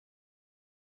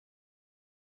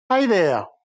Hey there,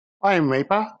 I am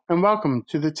Reaper and welcome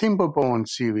to the Timberborn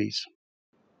series.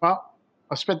 Well,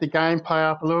 I sped the gameplay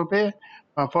up a little bit.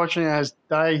 Unfortunately, as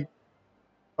day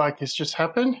break has just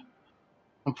happened,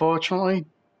 unfortunately,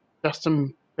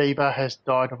 Justin Bieber has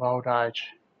died of old age.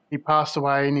 He passed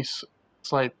away in his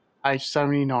sleep, age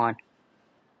 79.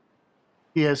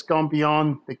 He has gone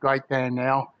beyond the great day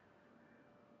now.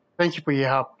 Thank you for your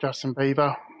help, Justin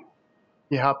Bieber.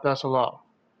 You helped us a lot.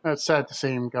 It's sad to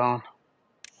see him gone.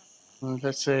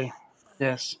 Let's see.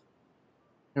 Yes,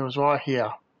 it was right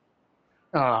here.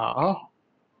 Ah.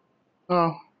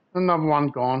 Oh, another one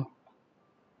gone.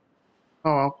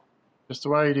 Oh well, just the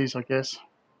way it is, I guess.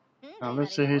 Now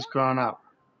let's see who's grown up.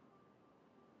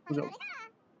 We've got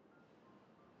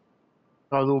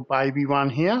a little baby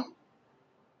one here,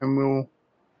 and we'll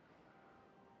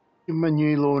give him a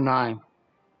new little name.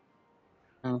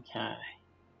 Okay.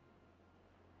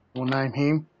 We'll name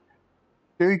him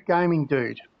Dude Gaming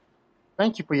Dude.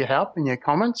 Thank you for your help and your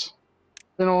comments.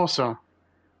 It's been awesome.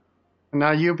 And now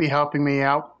you'll be helping me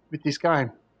out with this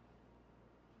game.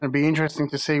 It'll be interesting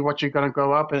to see what you're going to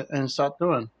grow up and start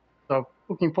doing. So,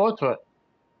 looking forward to it.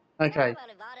 Okay.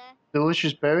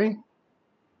 Delicious Berry.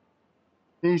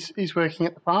 He's working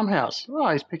at the farmhouse. Oh,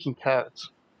 he's picking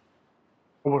carrots.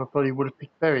 I would have thought he would have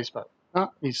picked berries, but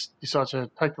no, he's decided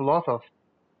to take the life of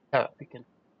carrot picking.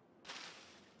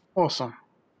 Awesome.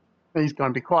 He's going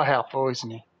to be quite helpful,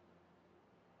 isn't he?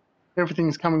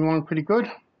 Everything's coming along pretty good.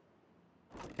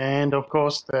 And of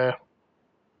course, the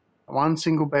one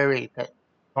single berry that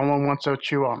someone wants to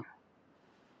chew on.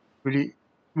 Really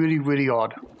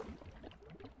odd.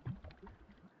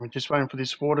 We're just waiting for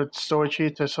this water storage here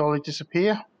to slowly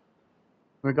disappear.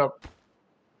 We've got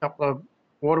a couple of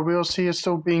water wheels here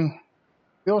still being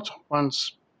built.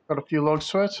 One's got a few logs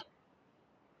to it.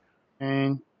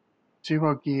 And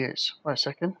 0 gears. Wait a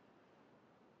second.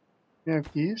 We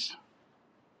have gears?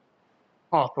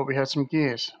 Oh, I thought we had some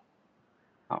gears.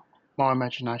 Oh, my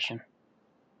imagination.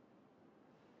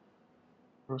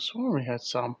 I swore we had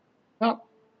some. Nope.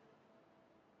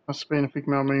 Must have been a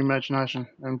figment of my imagination.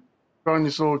 And trying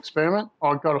this little experiment,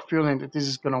 I got a feeling that this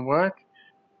is going to work.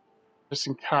 Just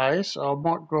in case, I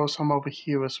might grow some over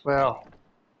here as well.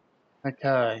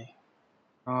 Okay.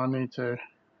 I need to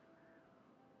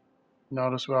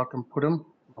notice where I can put them.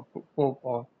 I'll put 4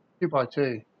 by 2 by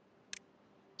 2.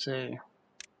 Let's see.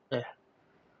 There.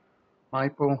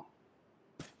 Maple.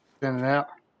 Send it out.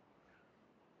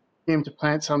 Get him to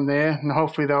plant some there, and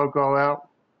hopefully they'll grow out.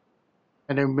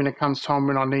 And then when it comes time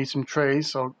when I need some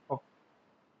trees, I've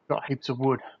got heaps of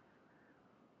wood.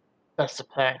 That's the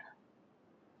plan.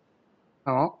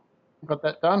 Alright, got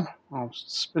that done. I'll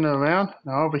spin it around.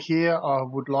 Now over here I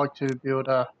would like to build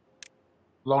a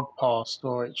log pile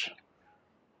storage.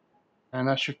 And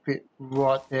that should fit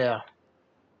right there.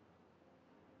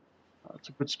 That's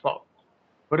a good spot.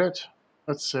 Put it.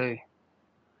 Let's see.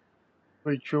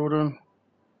 3 children.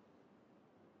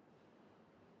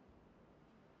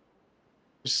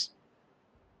 Just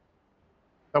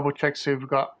double check see if we've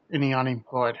got any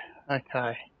unemployed.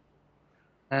 Okay.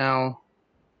 Now,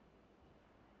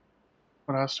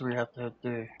 what else do we have to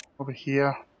do? Over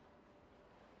here.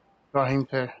 Got him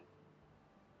to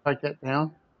take that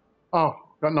down. Oh,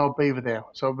 got no beaver there.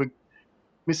 So we're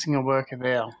missing a worker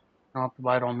there. I'll have to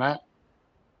wait on that.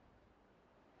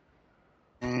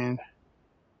 And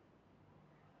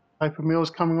paper mill's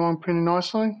coming on pretty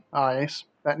nicely. Ah yes,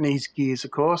 that needs gears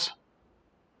of course.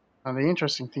 Now the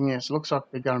interesting thing is, it looks like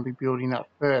they're going to be building that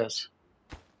first.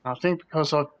 And I think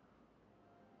because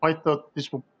I thought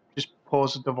this will just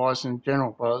pause the device in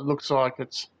general, but it looks like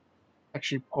it's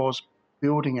actually paused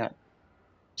building it.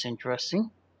 It's interesting.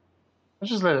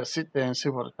 Let's just let it sit there and see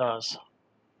what it does.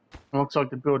 It looks like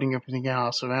they're building everything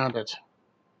else around it.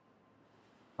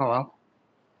 Oh well.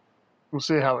 We'll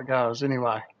see how it goes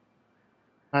anyway.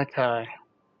 Okay.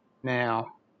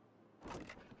 Now.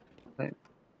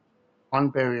 1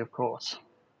 berry of course.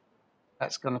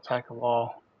 That's going to take a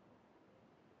while.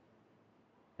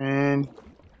 And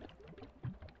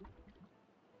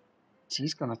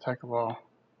it's going to take a while.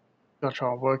 Gotta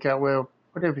try and work out where I'll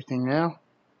put everything now.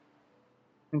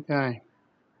 Okay.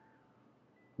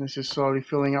 This is slowly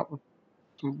filling up with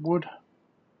some wood,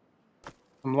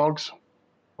 some logs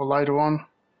for later on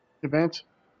event.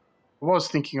 I was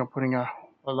thinking of putting a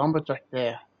lumberjack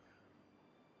there.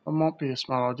 It might be a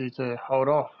smart idea to hold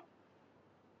off.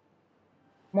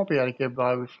 Might be able to get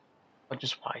by with, I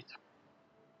just wait.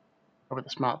 Probably the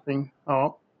smart thing.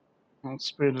 Oh, I'll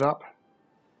speed it up.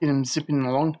 Get him zipping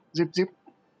along. Zip, zip.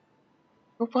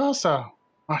 Go faster.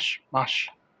 Mush, mush.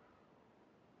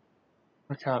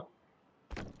 Okay.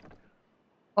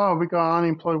 Oh, we got an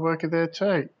unemployed worker there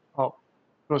too. Oh,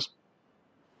 course,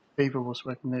 beaver was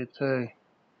working there too.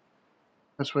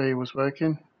 That's where he was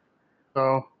working.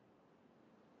 So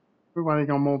we're running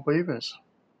on more beavers.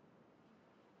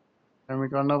 And we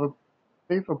got another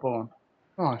beaver born.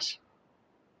 Nice.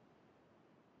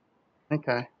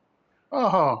 Okay.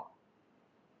 Oh,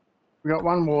 we got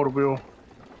one water wheel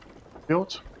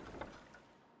built.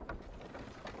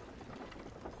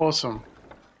 Awesome.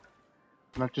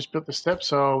 And I've just built the steps,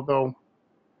 so they'll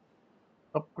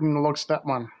stop putting the logs to that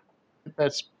one.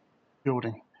 That's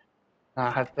building.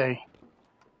 Have they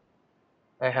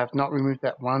have not removed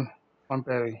that one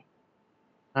berry.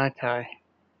 Okay.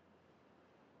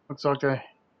 Looks like they're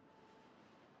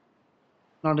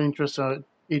not interested in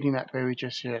eating that berry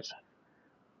just yet.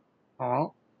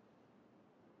 Alright.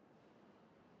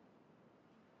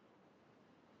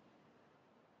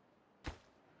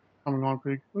 Coming on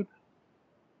pretty good.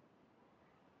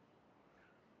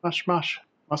 Mush, mush.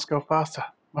 Must go faster.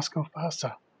 Must go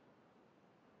faster.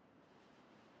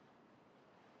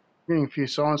 Getting a few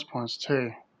science points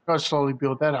too. Gotta slowly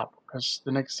build that up because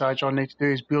the next stage I need to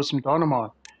do is build some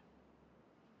dynamite.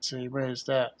 Let's see, where's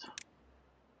that?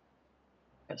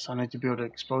 Yes, I need to build an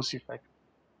explosive factory.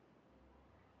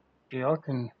 Yeah, I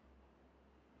can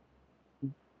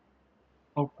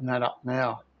open that up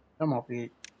now. That might be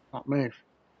not move.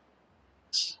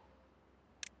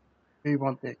 Do you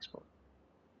want the explosive?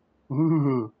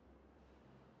 Ooh.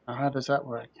 Now how does that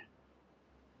work?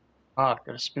 Ah, I've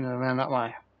got to spin it around that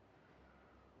way.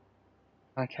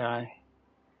 Okay.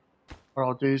 What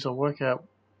I'll do is I'll work out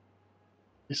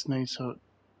this needs to.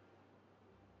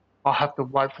 I'll have to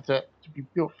wait for that to be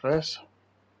built first.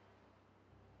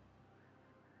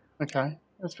 Okay,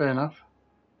 that's fair enough.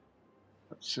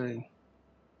 Let's see.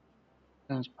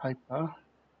 There's paper.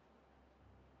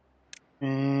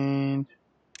 And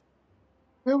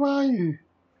where are you?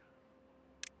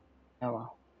 Oh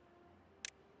well.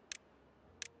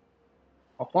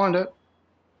 I'll find it.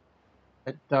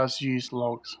 It does use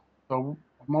logs, so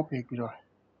it might be a good idea.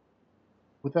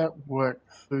 Would that work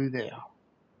through there?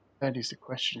 That is the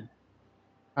question.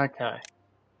 Okay.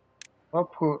 I'll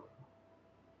put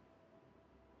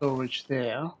storage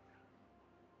there.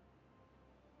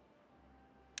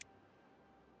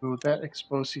 Will that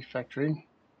explosive factory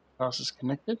class is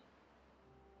connected?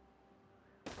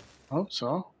 I hope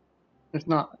so. If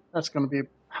not, that's going to be a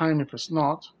pain if it's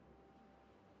not.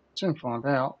 Soon find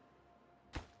out.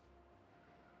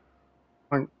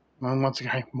 And once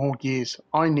again, more gears.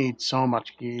 I need so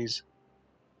much gears.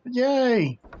 But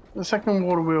yay! The second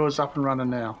water wheel is up and running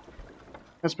now.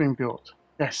 It's been built.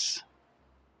 Yes.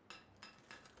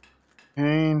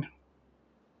 And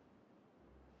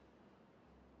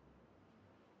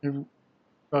we've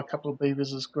got a couple of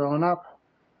beavers that's growing up.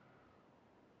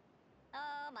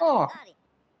 Oh,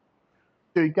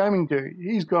 dude,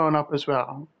 he's growing up as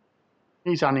well.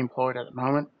 He's unemployed at the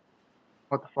moment.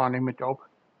 Got to find him a job.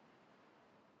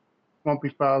 Won't be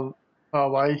far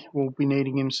away. We'll be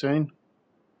needing him soon.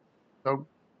 So,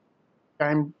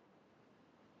 gaming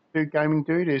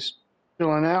dude is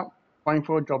filling out, waiting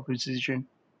for a job position.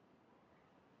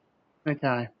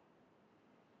 Okay.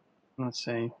 Let's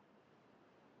see.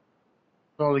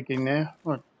 Slowly getting there.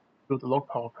 I'll build the log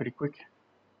pile pretty quick.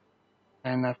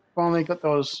 And I've finally got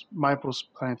those maples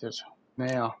planted.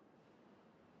 Now,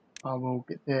 I will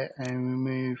get there and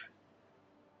remove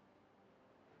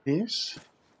this.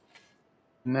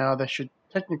 Now they should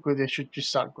just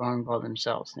start growing by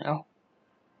themselves now.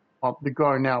 Well, they're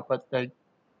growing now, but they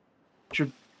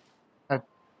should have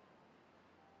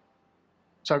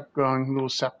start growing little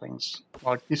saplings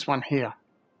like this one here,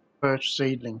 birch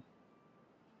seedling.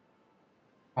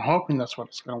 I'm hoping that's what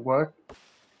it's going to work.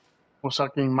 We'll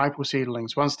start getting maple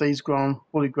seedlings. Once these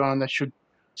fully grown, they should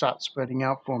start spreading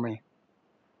out for me.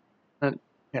 And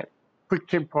yeah, quick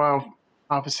tip while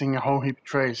harvesting a whole heap of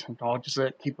trees, and I'll just let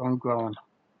it keep on growing.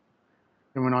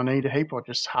 And when I need a heap, I'll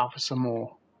just harvest some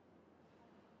more.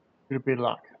 With a bit of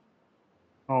luck,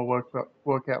 I'll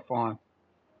work out fine.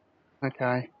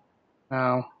 Okay,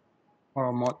 now what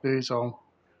I might do is I'll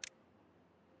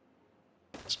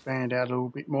expand out a little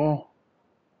bit more.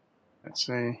 Let's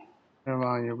see, where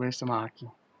are you? Where's the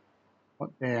marking?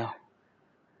 What there?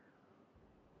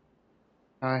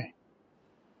 Okay,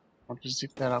 I'll just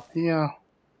zip that up here.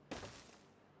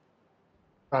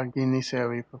 Start getting this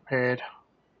area prepared.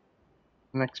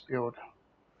 Next build.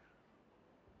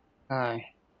 Okay.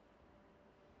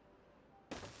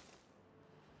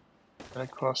 That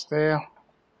across there.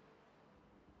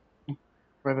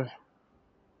 Weather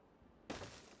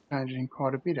changing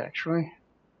quite a bit actually.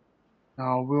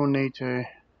 Now we'll need to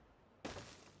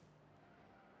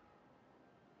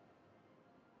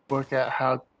work out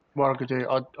how what I could do.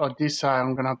 I did say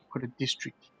I'm going to have to put a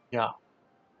district here.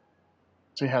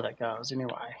 See how that goes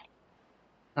anyway.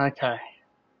 Okay.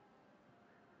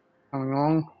 Coming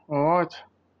along. Alright.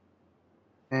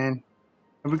 And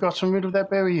have we got some rid of that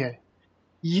berry yet?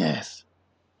 Yes.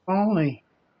 Finally.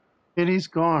 It is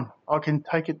gone. I can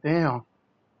take it down.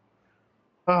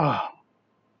 Ah.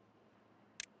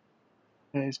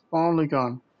 It's finally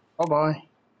gone. Bye-bye.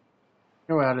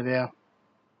 Go out of there.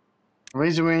 The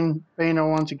reason being I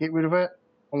want to get rid of it,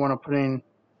 I want to put in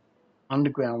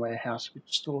underground warehouse, which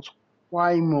stores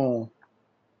way more.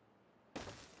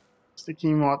 Stick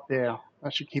him right there.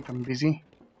 That should keep him busy.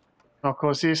 And of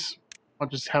course this, I'll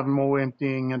just have them all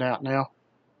emptying it out now.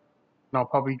 And I'll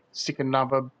probably stick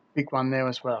another big one there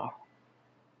as well.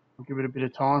 I'll give it a bit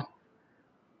of time.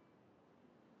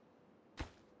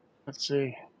 Let's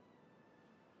see.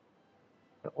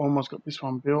 I almost got this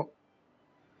one built.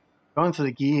 Going through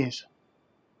the gears.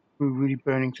 We're really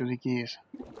burning through the gears.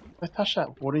 Have they touched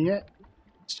that water yet?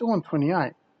 It's still on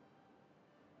 28.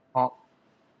 Oh,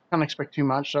 can't expect too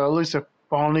much. So at least I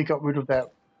finally got rid of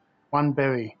that one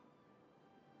berry.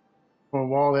 For a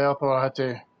while there, I thought I had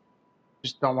to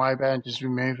just don't worry about it and just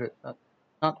remove it. But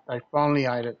no, they finally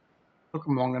ate it. Took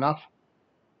them long enough.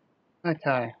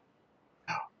 Okay.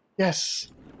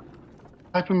 Yes!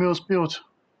 Paper mill's built.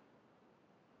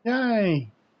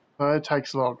 Yay! So it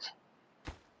takes logs.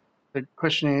 The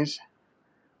question is,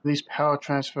 will this power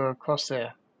transfer across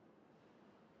there?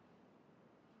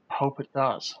 I hope it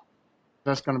does.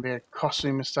 That's going to be a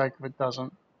costly mistake if it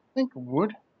doesn't. I think it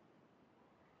would.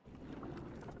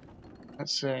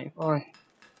 Let's see.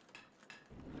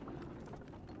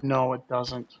 No, it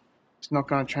doesn't. It's not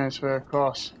going to transfer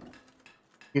across.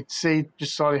 You can see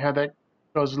just slightly how that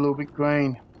goes a little bit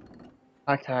green.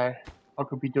 Okay, I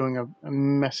could be doing a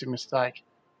massive mistake.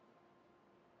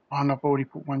 Oh, and I've already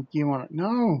put one gear on it.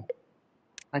 No!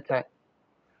 Okay.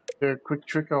 Do a quick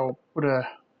trick. I'll put a...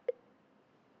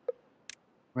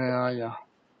 Where are you?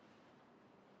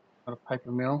 Got a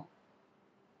paper mill.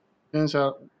 Turns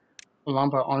out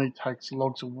lumber only takes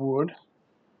logs of wood.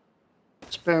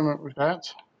 Experiment with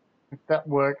that. If that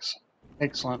works,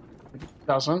 excellent. If it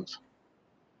doesn't,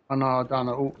 I know I've done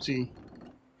an oopsie.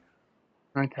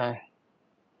 Okay.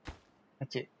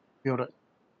 That's it. Build it.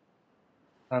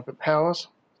 If it powers,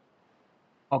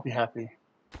 I'll be happy.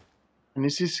 And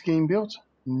is this scheme built?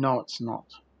 No, it's not.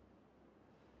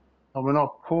 So when I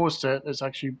paused it, it's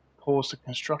actually paused the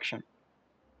construction.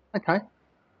 Okay.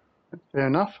 That's fair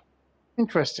enough.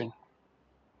 Interesting.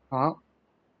 Alright.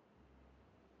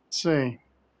 Let's see.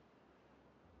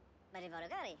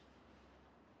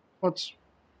 What's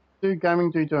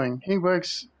Gaming doing? He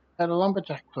works at a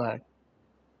lumberjack flag.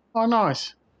 Oh,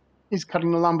 nice. He's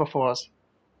cutting the lumber for us.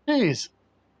 Jeez.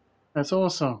 That's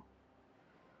awesome.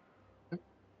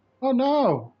 Oh,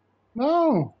 no.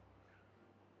 No.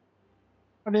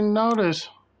 I didn't notice.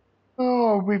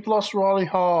 Oh, we've lost Riley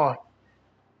High.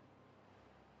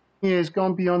 He has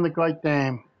gone beyond the Great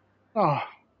Dam. Oh,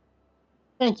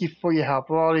 thank you for your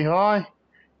help, Riley High.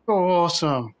 You're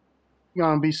awesome. You're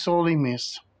going to be sorely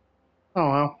missed. Oh,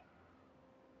 well.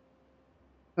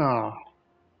 Oh.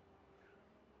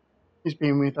 He's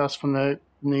been with us from the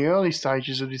early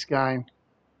stages of this game.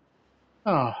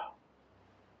 Oh.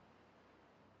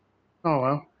 Oh,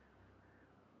 well.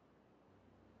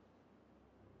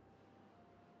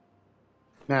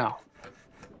 Now,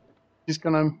 just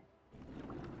gonna...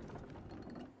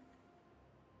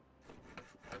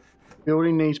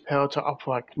 Building needs power to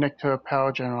operate. Connect to a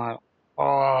power generator.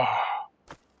 Oh.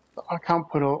 I can't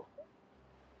put all...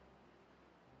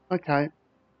 Okay.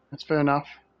 That's fair enough.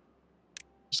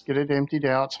 Just get it emptied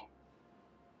out.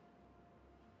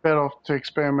 Better off to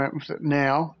experiment with it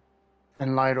now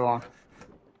than later on.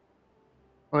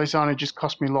 Well, this only just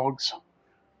cost me logs.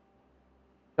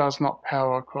 Does not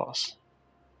power across.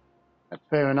 That's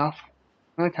fair enough.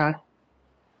 Okay.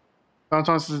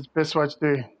 Sometimes it's the best way to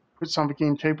do. Put something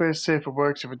in cheaper, see if it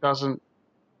works. If it doesn't,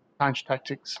 change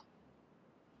tactics.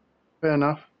 Fair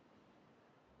enough.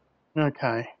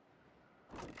 Okay.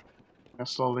 Now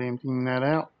slowly emptying that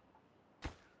out.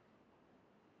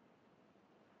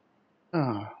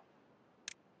 Ah.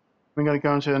 We're going to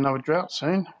go into another drought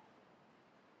soon.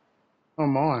 Oh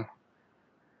my.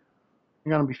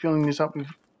 We're going to be filling this up with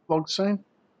logs soon.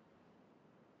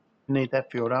 Need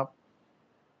that filled up.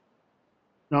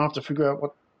 Now I have to figure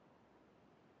out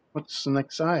what's the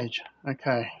next stage.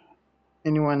 Okay.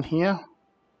 Anyone here?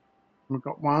 We've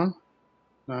got one.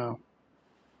 No.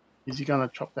 Is he going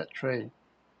to chop that tree?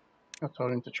 I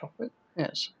told him to chop it.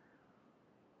 Yes.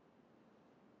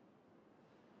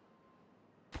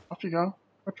 Off you go.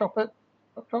 Go chop it.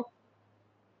 Chop, chop.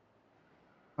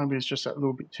 Maybe it's just that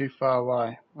little bit too far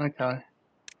away. Okay.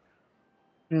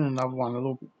 Doing another one a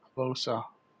little bit closer.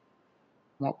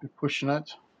 Might be pushing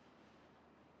it.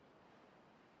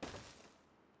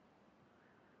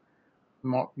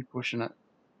 Might be pushing it.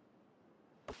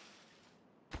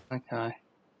 Okay.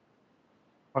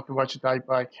 I could wait a day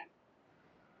break.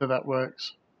 So that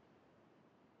works.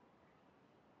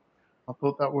 I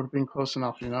thought that would have been close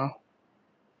enough, you know.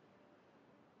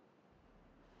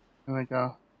 There we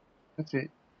go. That's it.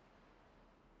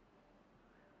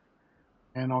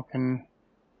 And I can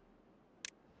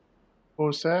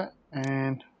pause that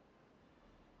and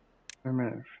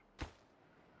remove.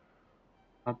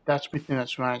 Now that's within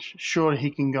its range. Surely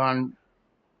he can go and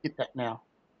get that now.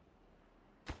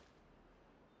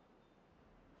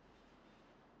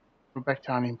 We're back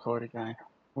to unemployed again.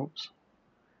 Oops.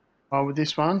 Oh, with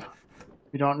this one,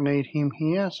 we don't need him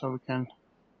here, so we can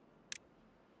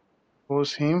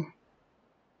pause him.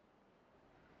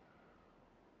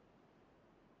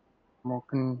 We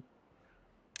can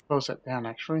close that down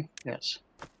actually. Yes.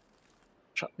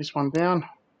 Shut this one down.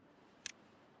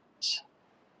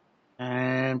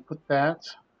 And put that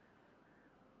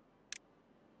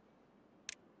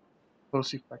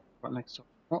close effect right next to it.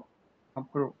 Oh, I'll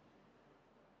put it.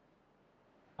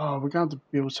 Oh, we're going to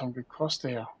build some good cross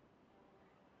there.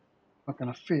 Not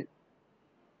going to fit.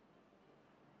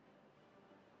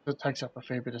 It takes up a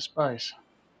fair bit of space.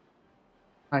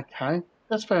 Okay,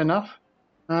 that's fair enough.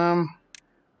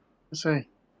 Let's see.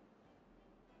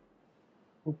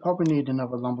 We'll probably need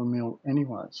another lumber mill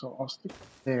anyway, so I'll stick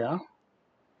there.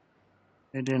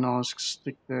 And then I'll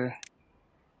stick the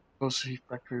velocity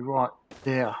factory right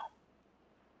there.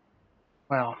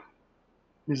 Wow,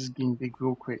 this is getting big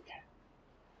real quick.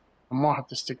 I might have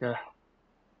to stick a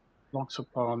log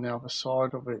supply on the other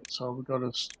side of it. So we've got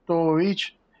a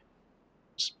storage.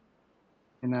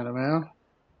 Spin that around.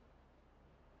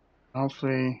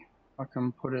 Hopefully I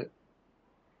can put it.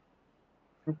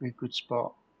 Could be a good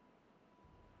spot.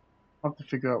 I'll have to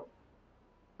figure out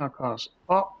how close.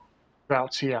 Oh,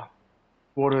 drought's here.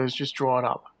 Water has just dried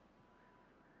up.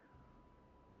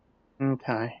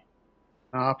 Okay.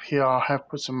 Now up here I have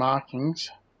put some markings.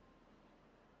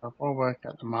 So if I work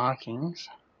out the markings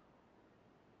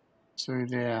through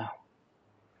there,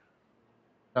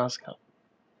 it does cut.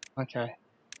 Okay.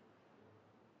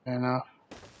 Fair enough.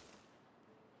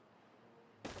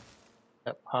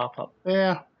 That path up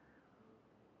there.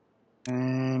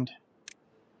 And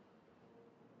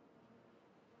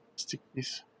stick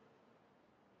this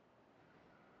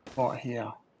right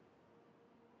here.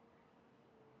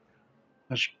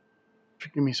 That should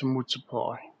give me some wood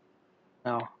supply.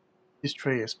 Now, this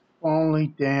tree is finally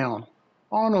down.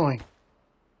 Finally.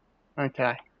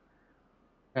 Okay.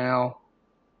 Now,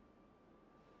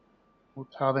 we'll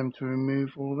tell them to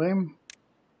remove all them.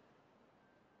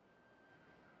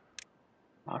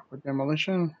 Mark for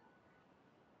demolition.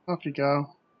 Off you go.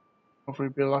 Hopefully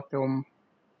be like they'll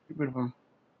get rid of them.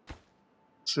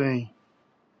 Let's see.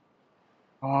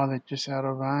 Oh, they're just out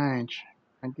of range.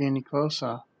 Can't get any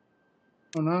closer.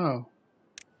 Oh no.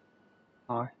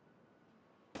 Oh.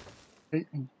 Okay,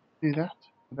 do that.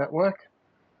 Did that work?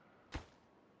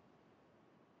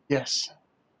 Yes.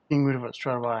 Getting rid of it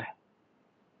straight away.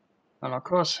 And of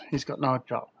course, he's got no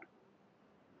job.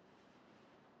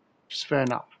 Which is fair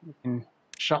enough. We can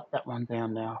shut that one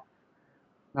down now.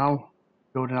 Now,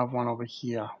 build another one over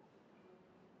here.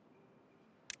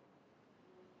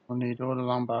 We'll need all the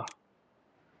lumber.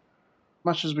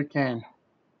 Much as we can.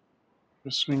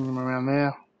 Just swing them around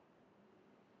there.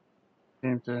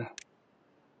 Get him to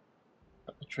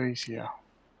cut the trees here.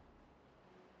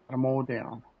 Cut them all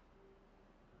down.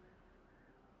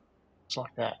 Just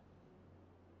like that.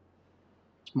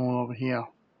 Small over here.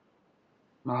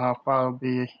 Don't know how far I'll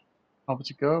be able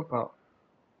to go, but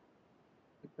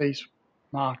get these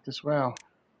marked as well.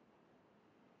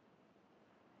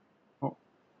 Oh,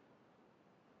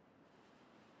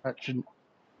 that should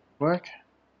work.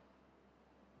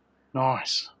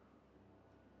 Nice.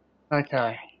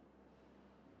 Okay.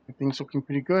 Everything's looking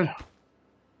pretty good.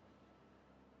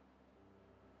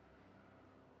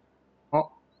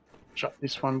 Oh, shut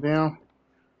this one down.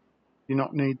 Do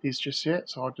not need this just yet,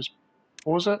 so I'll just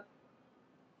pause it.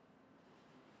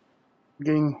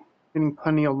 Getting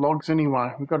plenty of logs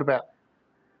anyway. We've got about,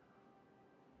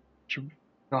 should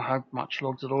not have much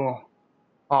logs at all.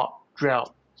 Oh,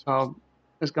 drought. So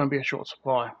there's going to be a short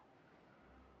supply.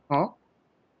 Oh,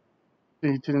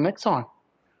 see you to the next time.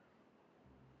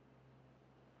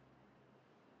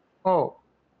 Oh,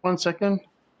 1 second.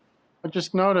 I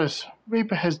just noticed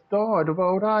Reaper has died of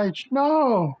old age.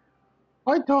 No,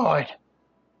 I died.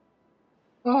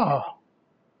 Oh,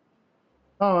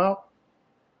 oh well.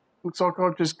 Looks like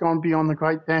I've just gone beyond the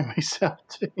Great Dam myself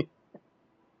too.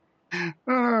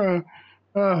 uh,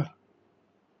 uh,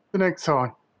 the next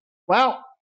time. Well,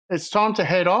 it's time to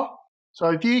head off. So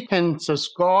if you can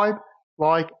subscribe,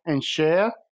 like, and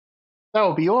share, that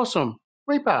would be awesome.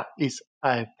 Reaper is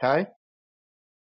okay.